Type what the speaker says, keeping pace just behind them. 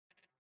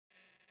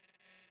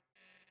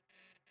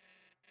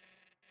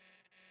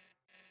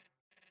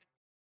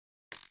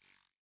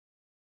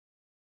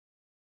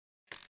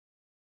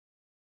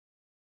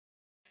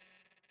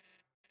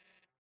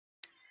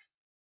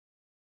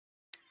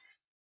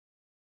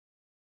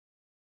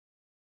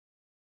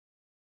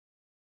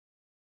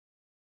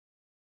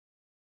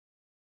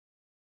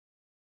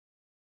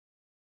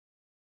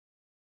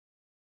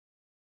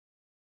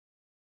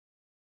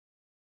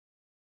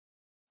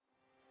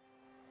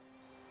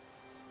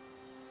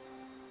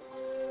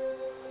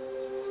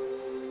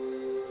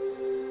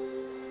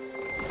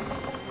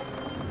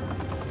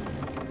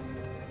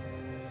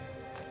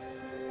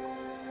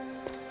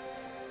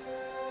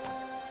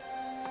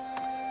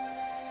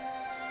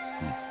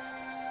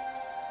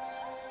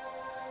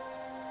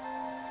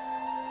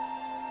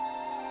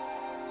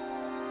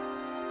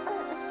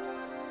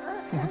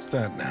What's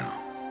that now?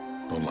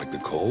 Don't like the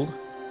cold?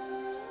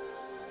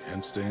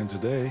 Can't stay in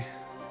today.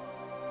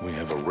 We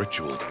have a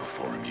ritual to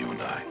perform, you and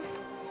I.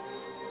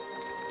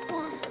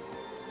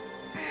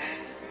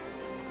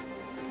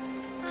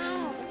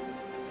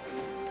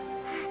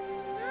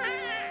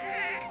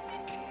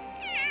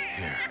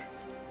 Here.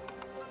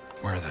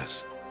 Wear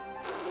this.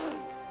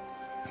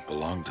 It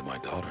belonged to my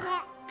daughter.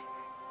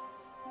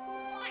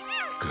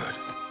 Good.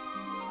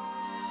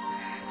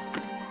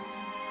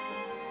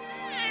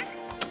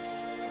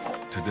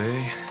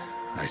 Today,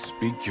 I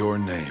speak your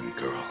name,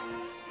 girl.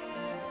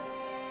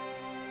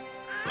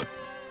 But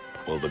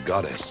will the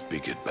goddess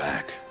speak it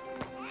back?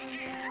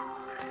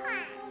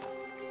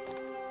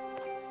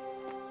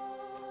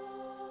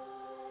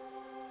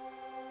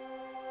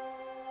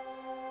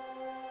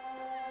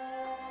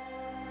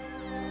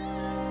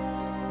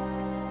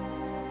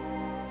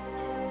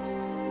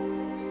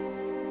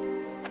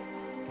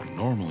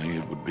 Normally,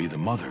 it would be the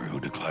mother who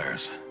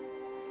declares,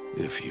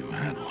 if you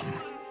had one.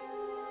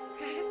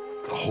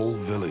 The whole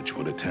village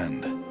would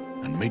attend,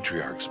 and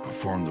matriarchs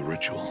perform the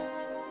ritual.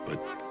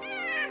 But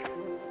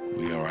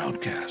we are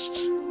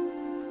outcasts.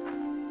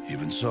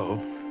 Even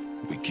so,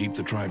 we keep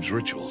the tribe's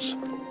rituals.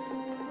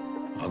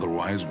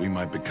 Otherwise, we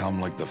might become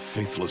like the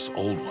faithless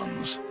old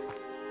ones,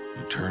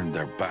 who turned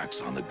their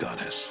backs on the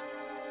goddess.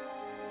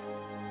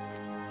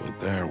 But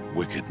their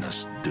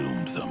wickedness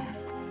doomed them.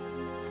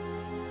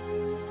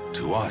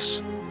 To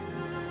us,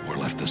 were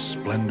left the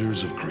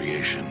splendors of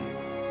creation,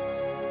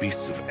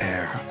 beasts of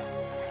air,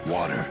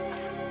 water,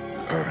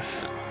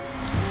 earth,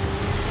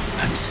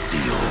 and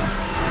steel.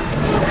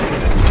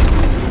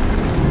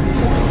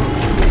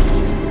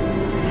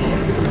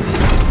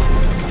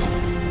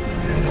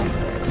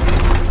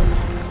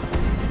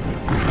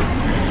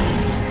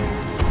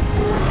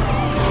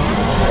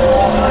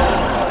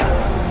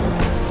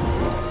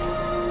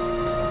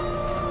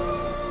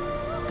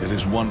 It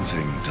is one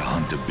thing to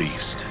hunt a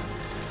beast,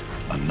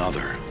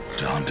 another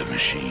to hunt a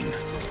machine.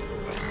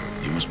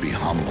 You must be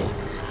humble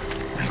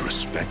and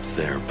respect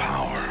their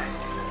power.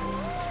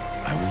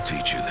 I will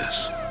teach you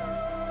this.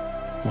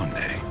 One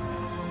day.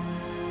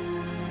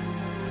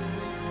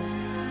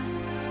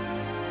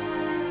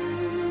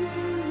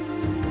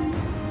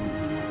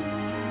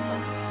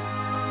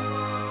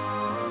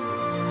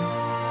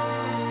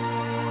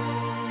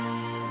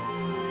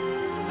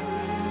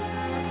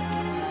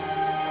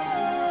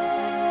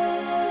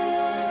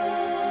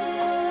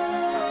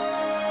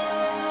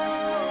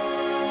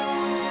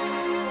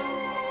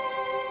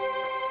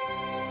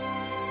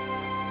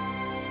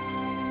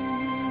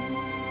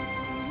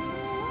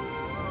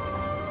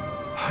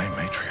 High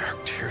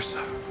Matriarch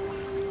Tirsa.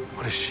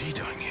 What is she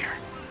doing here?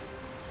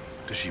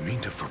 Does she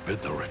mean to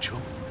forbid the ritual?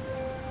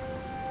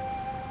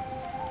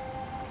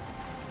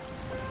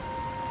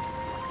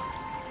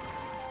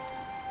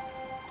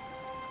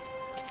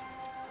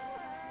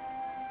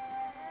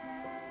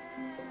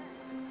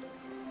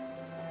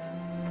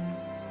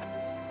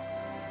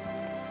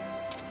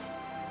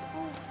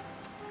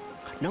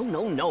 No,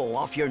 no, no,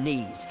 off your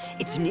knees.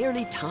 It's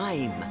nearly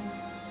time.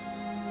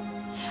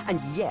 And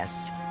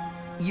yes,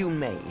 you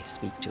may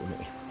speak to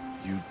me.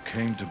 You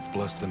came to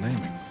bless the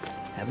naming.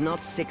 Have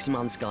not 6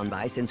 months gone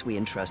by since we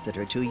entrusted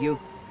her to you?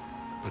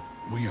 But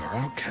we are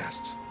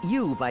outcasts.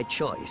 You by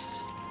choice,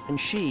 and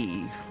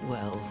she,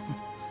 well...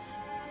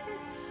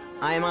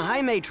 I am a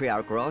High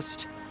Matriarch,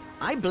 Rost.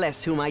 I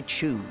bless whom I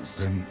choose.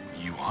 Then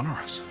you honor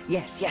us.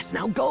 Yes, yes,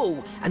 now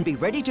go, and be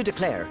ready to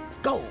declare.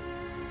 Go!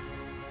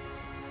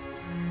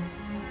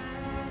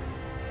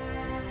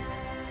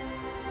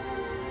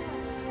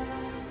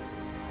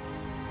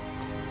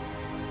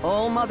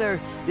 Oh, Mother,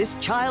 this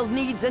child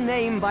needs a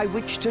name by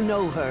which to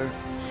know her.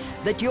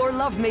 That your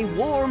love may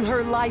warm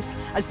her life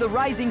as the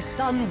rising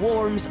sun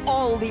warms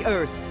all the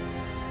earth.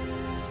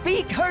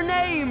 Speak her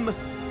name!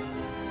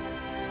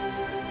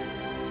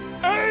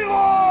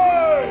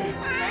 Aloy!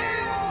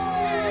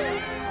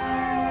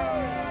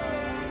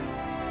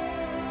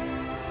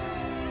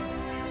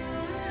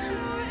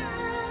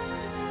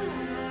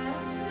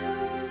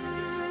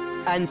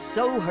 And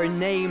so her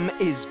name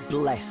is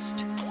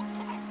blessed.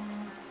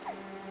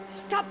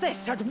 Stop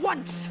this at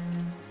once!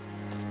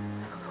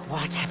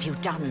 What have you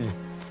done?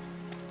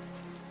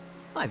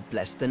 I've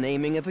blessed the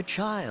naming of a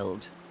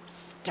child.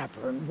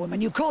 Stubborn woman,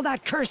 you call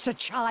that curse a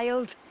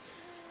child?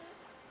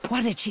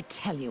 What did she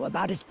tell you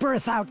about his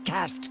birth,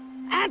 outcast?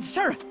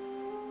 Answer!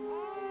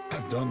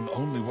 I've done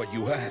only what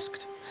you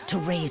asked. To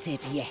raise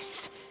it,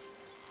 yes.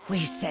 We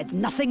said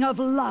nothing of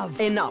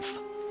love. Enough.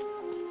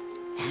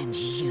 And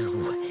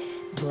you,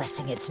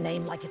 blessing its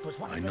name like it was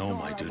one I of the know Nora,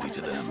 my duty one of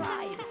to the them.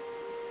 tribe.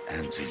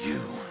 And to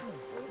you.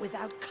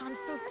 Without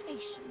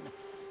consultation.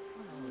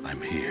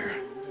 I'm here.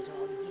 Did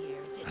all year,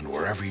 did And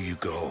wherever you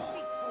go,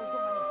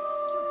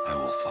 I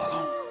will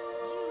follow.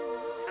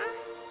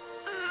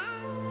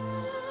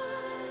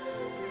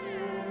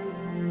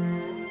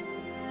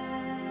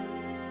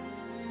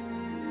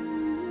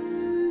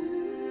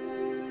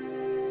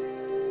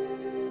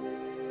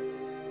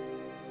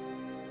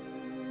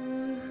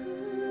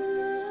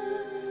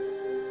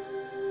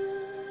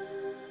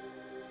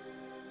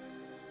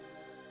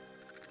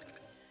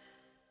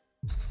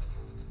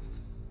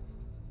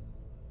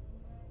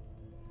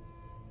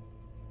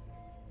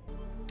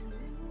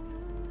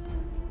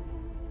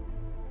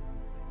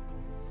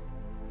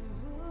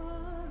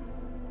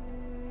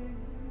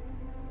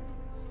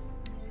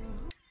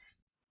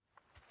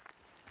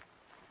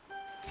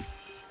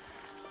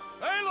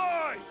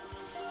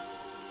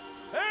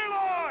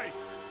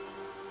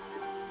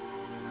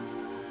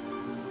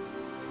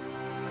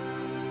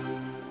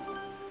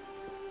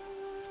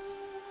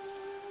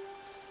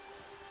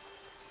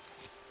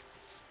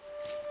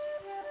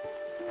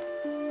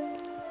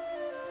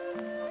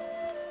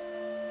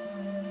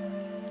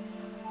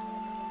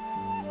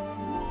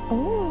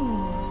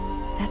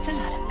 That's a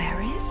lot of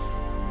berries.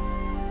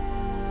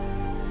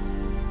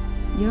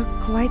 You're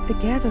quite the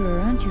gatherer,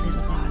 aren't you,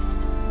 little Bast?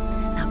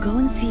 Now go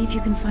and see if you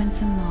can find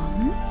some more,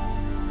 hmm?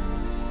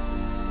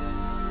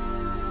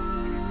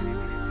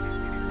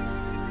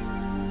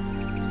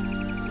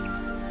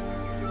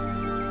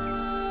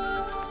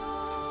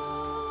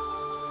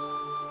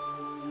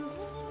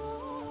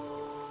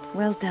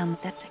 Well done,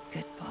 that's a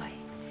good boy.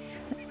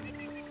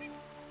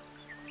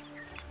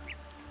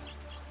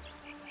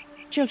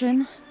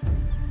 Children,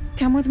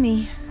 come with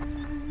me.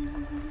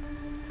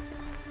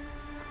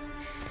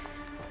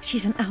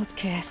 She's an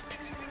outcast,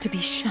 to be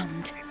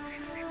shunned.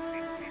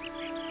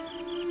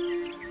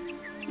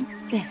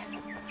 There.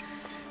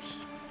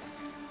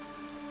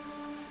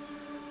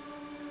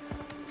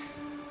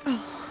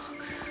 Oh,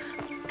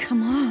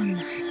 come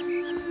on.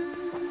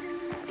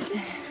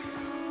 There.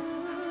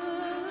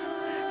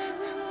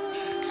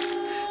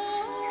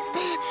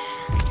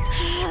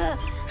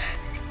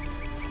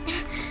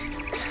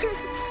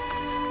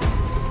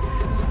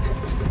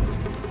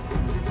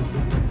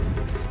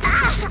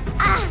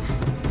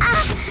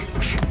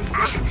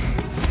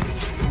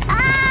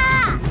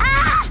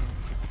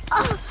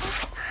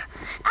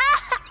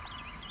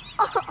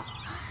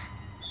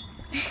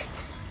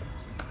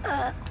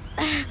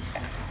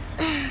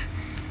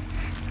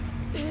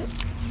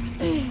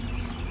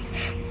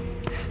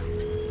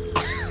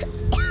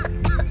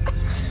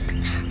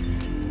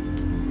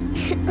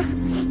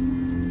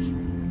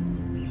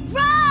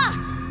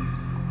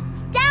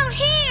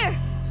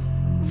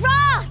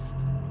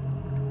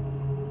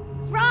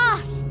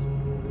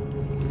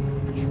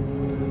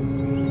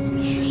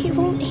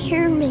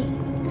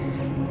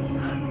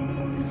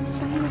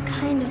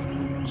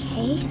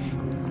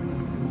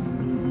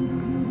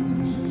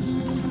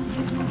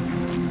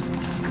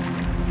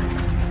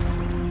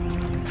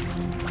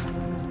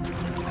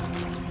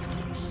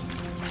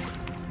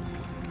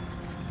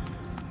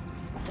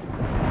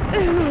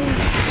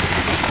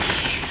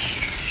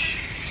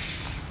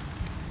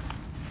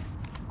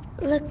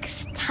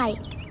 Looks tight,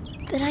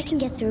 but I can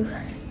get through.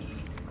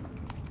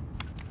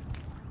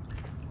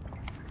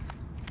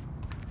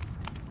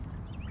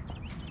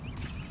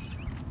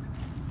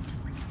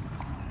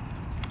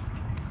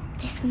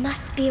 This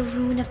must be a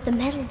ruin of the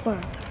metal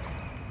world.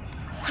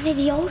 One of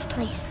the old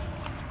places.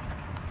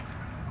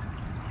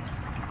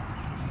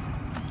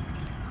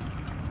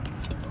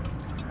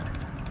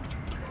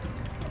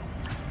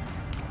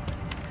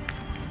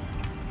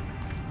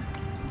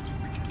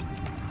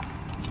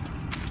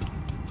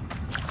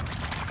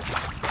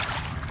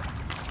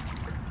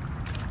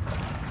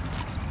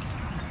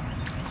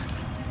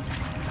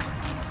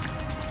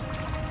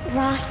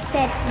 Ross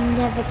said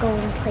never go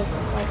in places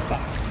like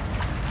this.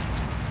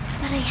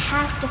 But I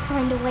have to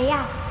find a way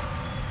out.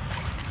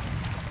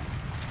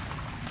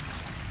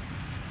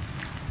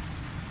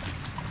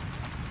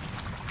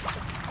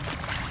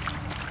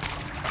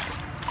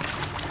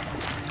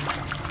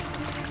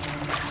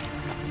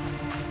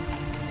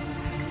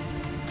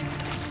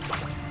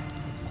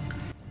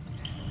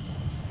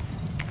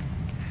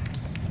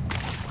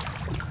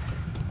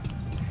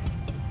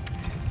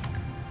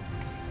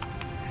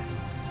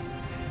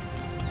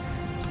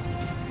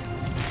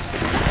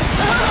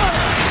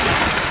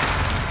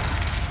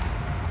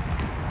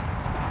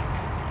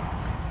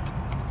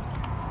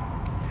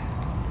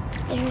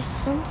 There's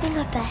something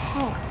up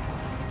ahead.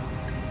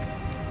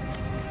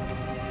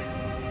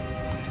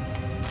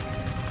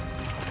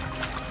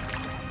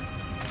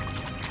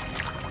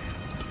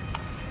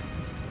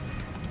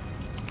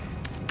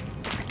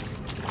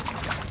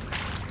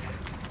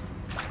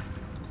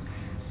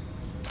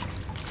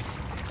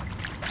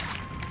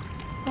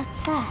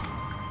 What's that?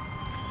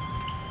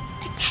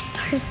 A dead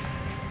person.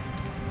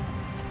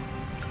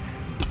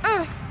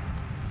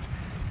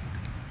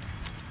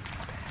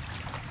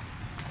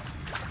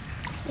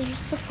 There's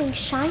something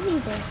shiny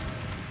there.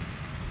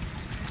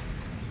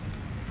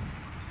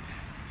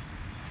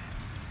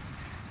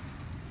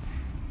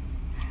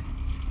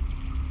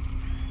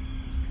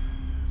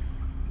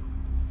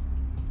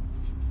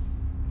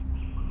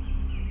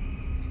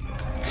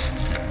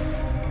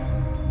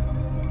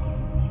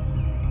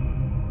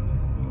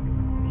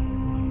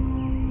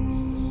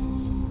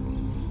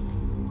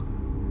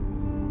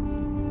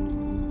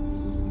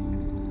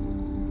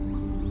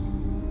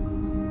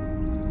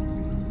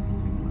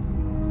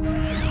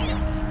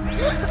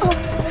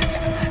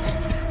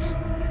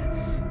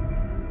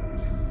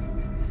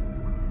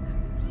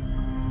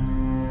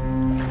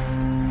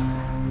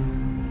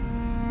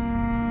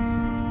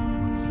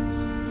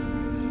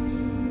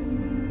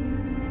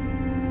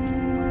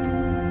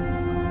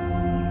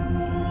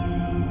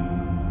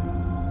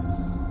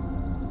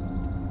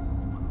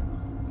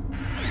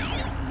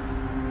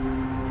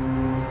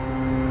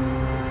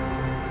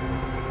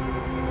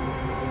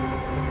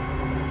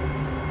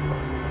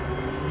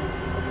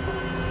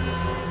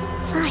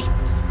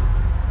 Lights.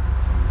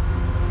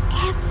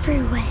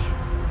 Everywhere.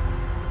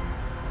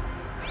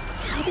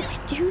 How does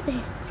he do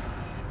this?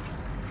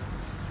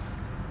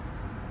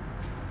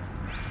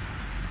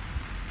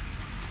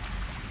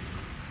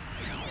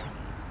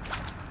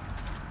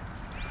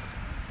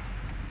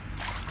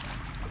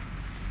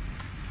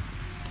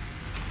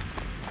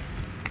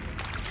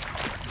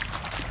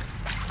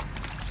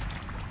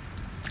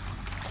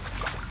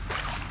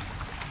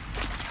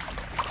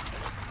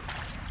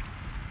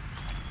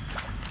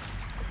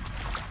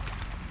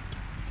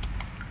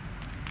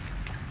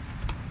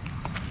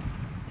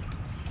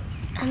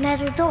 A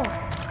metal door.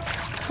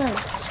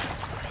 Closed.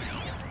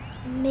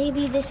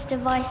 Maybe this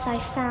device I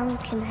found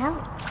can help.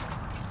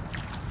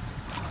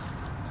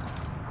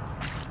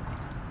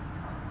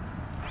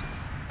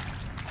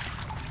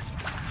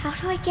 How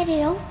do I get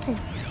it open?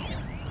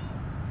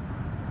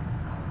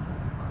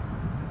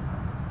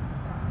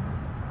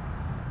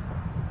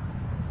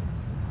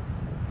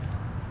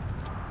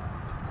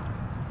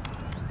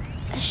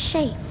 A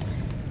shape.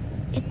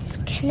 It's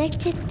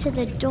connected to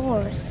the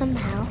door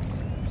somehow.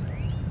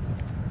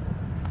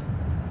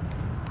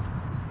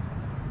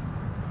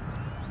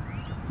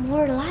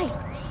 More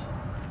lights.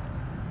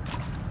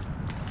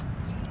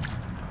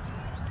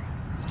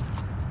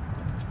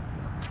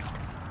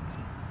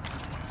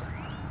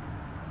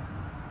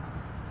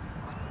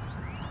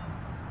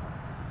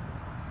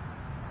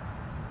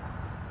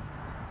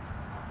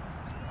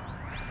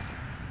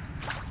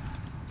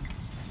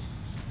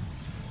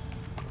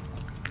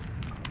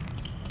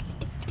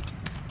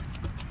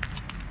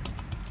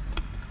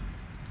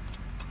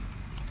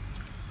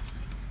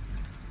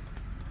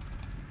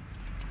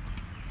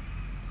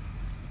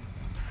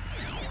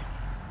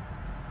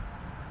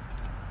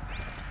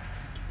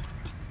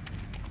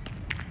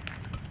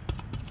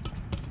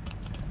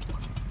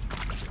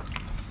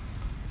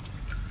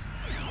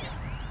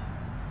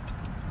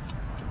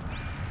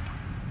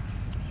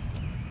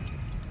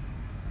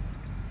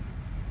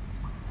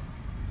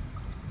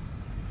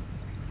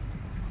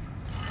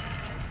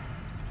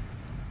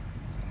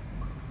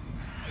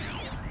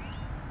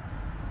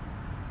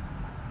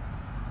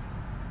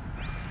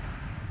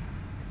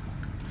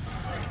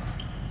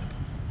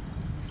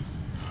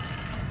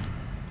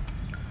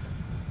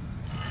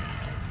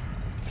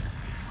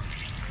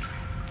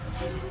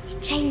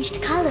 It changed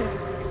color.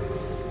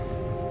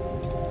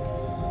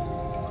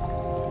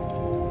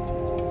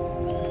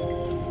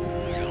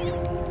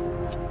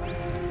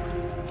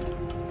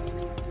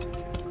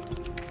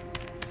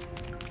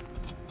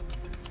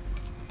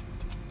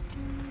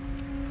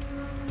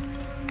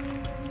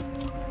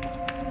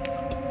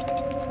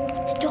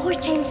 The door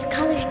changed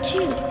color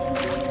too.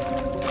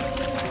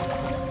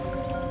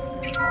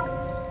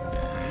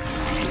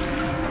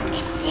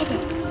 It did it.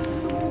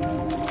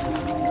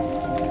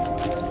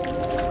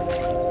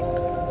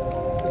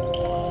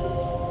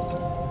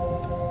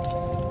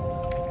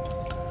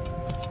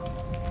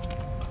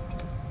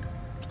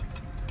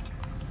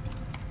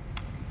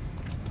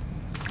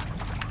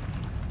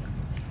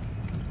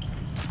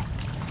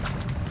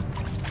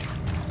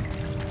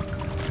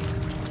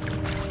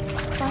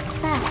 What's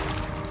that?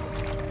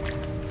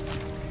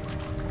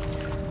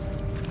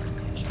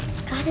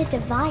 It's got a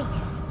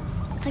device,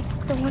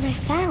 like the one I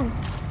found.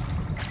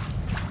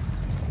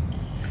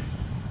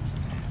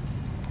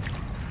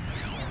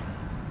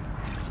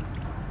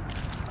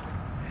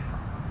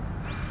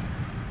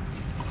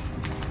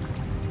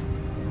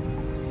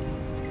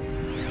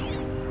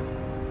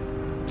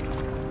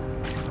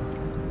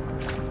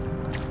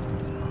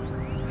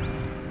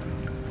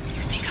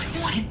 You think I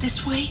want it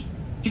this way?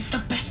 It's the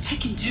best I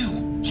can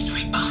do. He's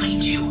right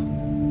behind you.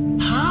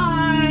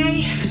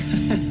 Hi!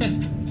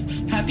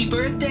 Happy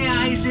birthday,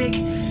 Isaac.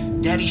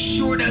 Daddy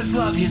sure does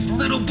love his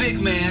little big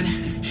man.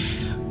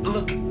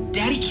 Look,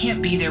 Daddy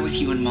can't be there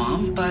with you and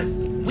Mom, but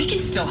we can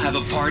still have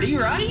a party,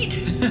 right?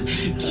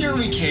 Sure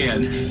we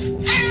can.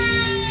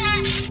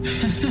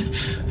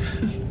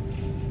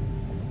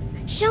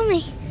 Show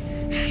me.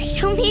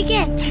 Show me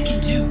again. I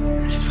can do.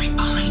 He's right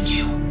behind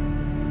you.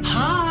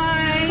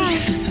 Hi!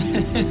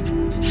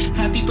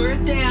 Happy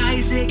birthday,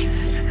 Isaac.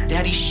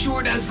 Daddy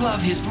sure does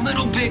love his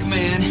little big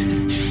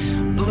man.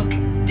 Look,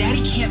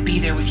 Daddy can't be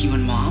there with you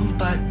and Mom,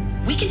 but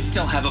we can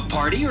still have a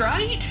party,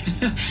 right?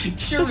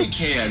 Sure we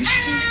can.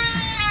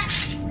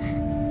 Happy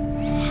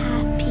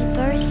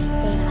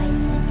birthday,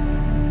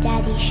 Isaac.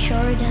 Daddy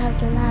sure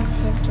does love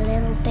his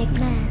little big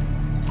man.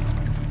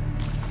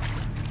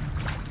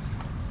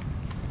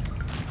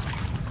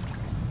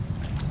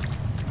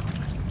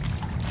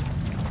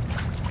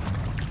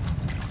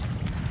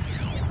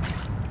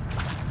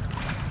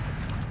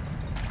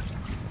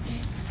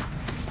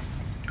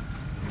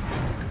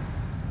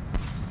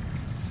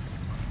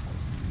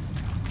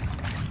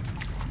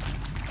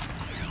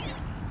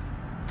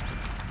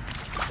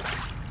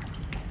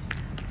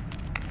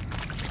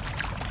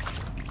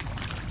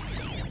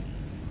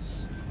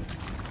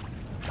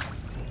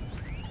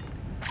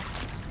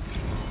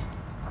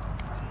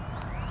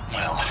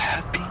 Well,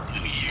 happy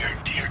New Year,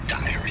 dear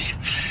diary.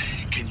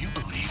 Can you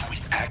believe we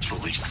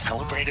actually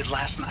celebrated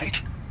last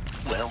night?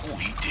 Well,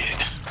 we did.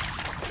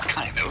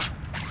 Kind of.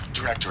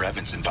 Director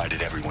Evans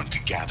invited everyone to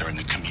gather in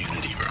the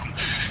community room.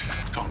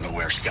 Don't know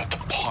where she got the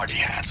party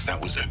hats.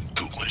 That was a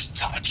ghoulish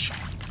touch.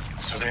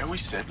 So there we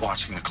sit,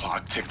 watching the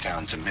clock tick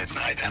down to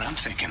midnight, and I'm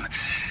thinking,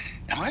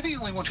 am I the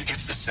only one who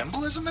gets the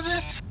symbolism of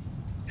this?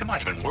 It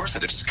might have been worth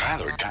it if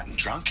Skylar had gotten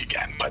drunk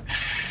again, but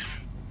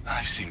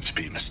I seem to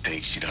be a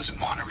mistake she doesn't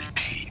want to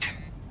repeat.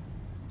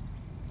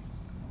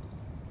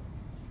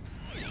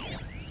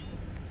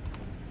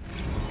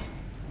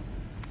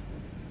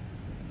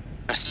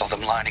 I saw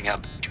them lining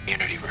up in the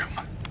community room.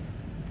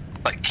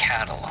 Like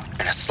cattle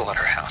in a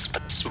slaughterhouse,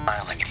 but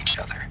smiling at each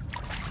other.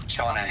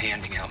 Shauna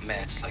handing out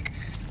meds like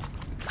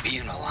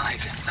being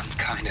alive is some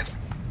kind of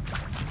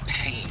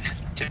pain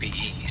to be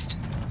eased.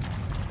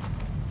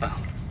 Well,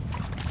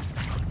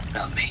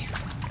 not me.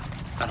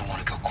 I don't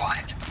want to go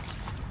quiet.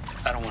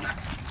 I don't want to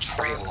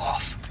trail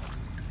off.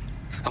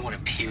 I want a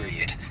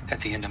period at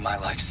the end of my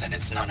life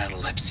sentence, not an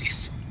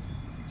ellipses.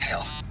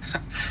 Hell,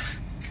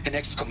 an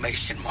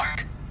exclamation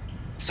mark.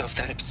 So if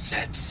that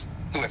upsets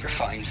whoever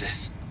finds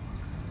this,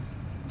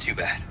 too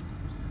bad.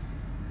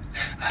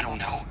 I don't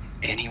know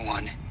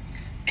anyone,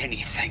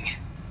 anything,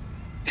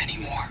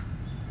 anymore.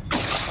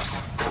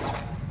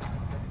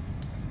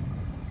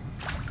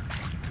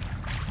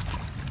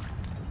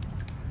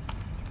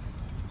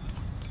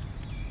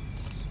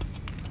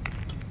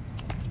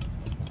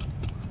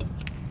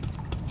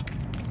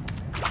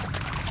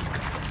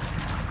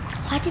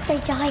 Why did they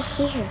die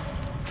here?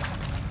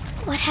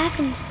 What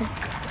happened to them?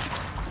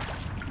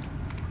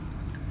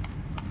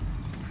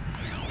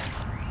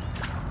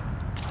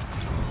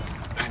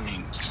 I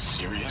mean,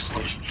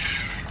 seriously?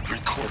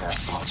 Record our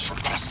thoughts for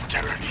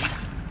posterity?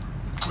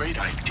 Great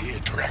idea,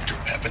 Director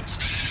Evans.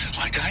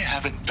 Like I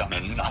haven't done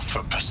enough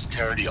for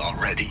posterity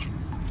already.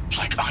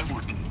 Like I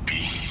wouldn't be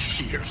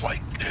here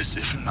like this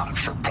if not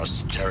for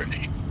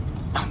posterity.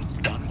 I'm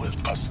done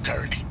with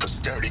posterity.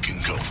 Posterity can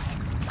go.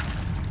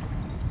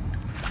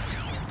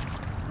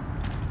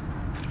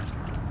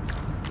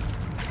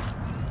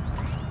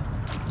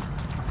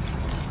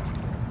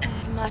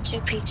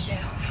 Machu Picchu.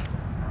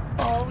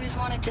 Always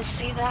wanted to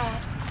see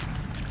that.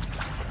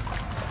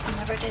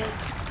 Never did.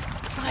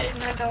 Why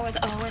didn't I go with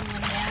Owen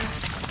when he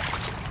asked?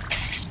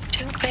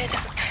 Stupid.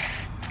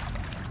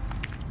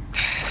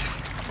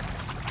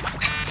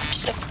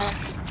 Should've gone.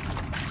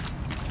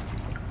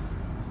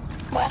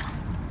 Well.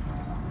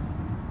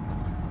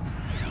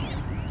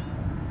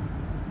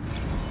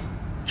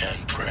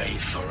 And pray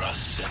for us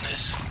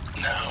sinners,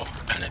 now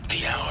and at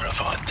the hour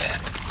of our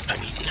death.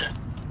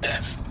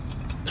 Death.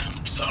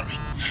 I'm sorry.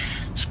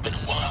 It's been a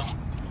while.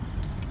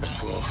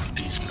 Well,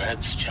 these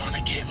meds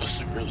Johnny gave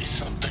us are really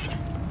something.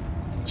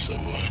 So,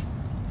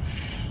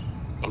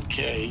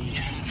 okay,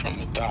 from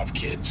the top,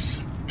 kids.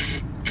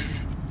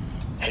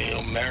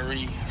 Hail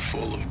Mary,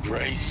 full of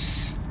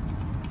grace.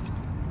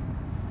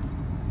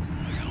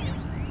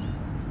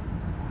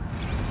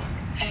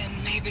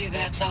 And maybe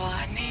that's all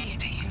I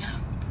need, you know?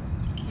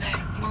 That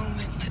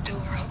moment the door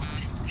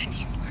opened and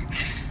you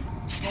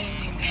were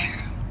standing there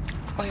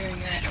wearing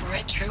that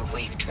retro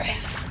wave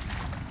dress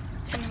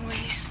and the way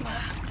you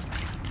smiled.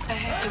 I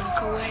had to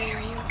look away or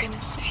you were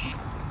gonna see.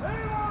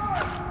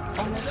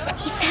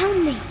 He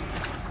found me.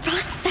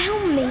 Ross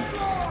found me.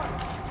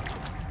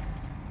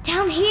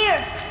 Down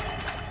here.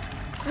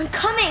 I'm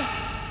coming.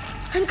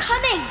 I'm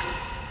coming.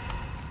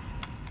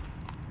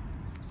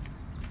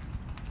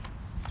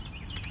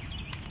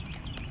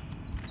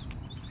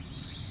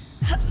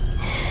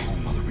 Oh,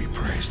 Mother be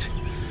praised.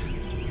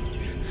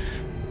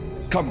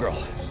 Come,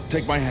 girl.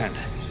 Take my hand.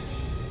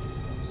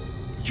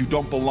 You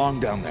don't belong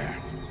down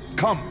there.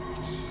 Come.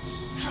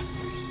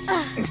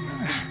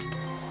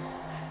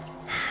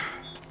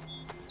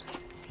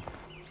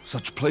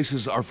 Such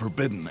places are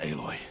forbidden,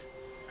 Aloy.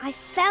 I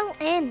fell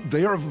in.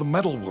 They are of the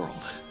metal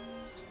world.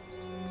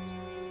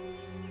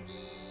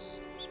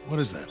 What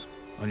is that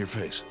on your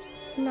face?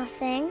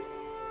 Nothing.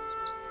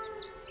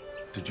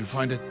 Did you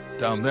find it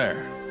down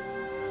there?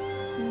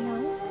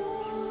 No.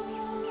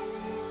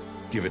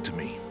 Give it to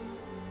me.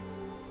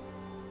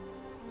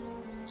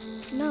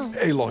 No.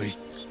 Aloy,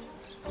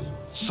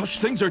 such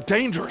things are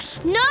dangerous.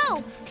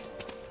 No!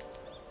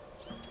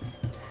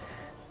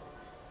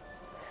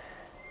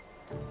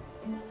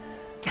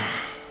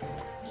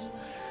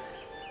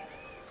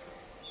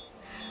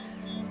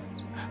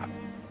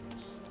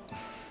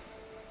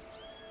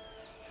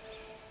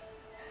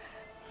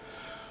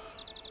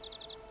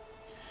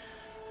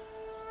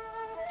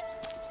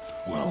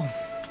 Well,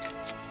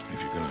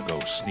 if you're gonna go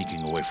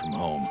sneaking away from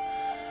home,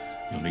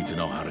 you'll need to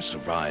know how to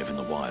survive in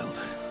the wild.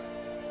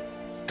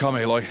 Come,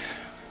 Aloy.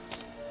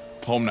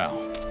 Home now.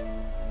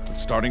 But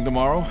starting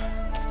tomorrow,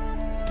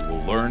 you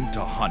will learn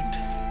to hunt.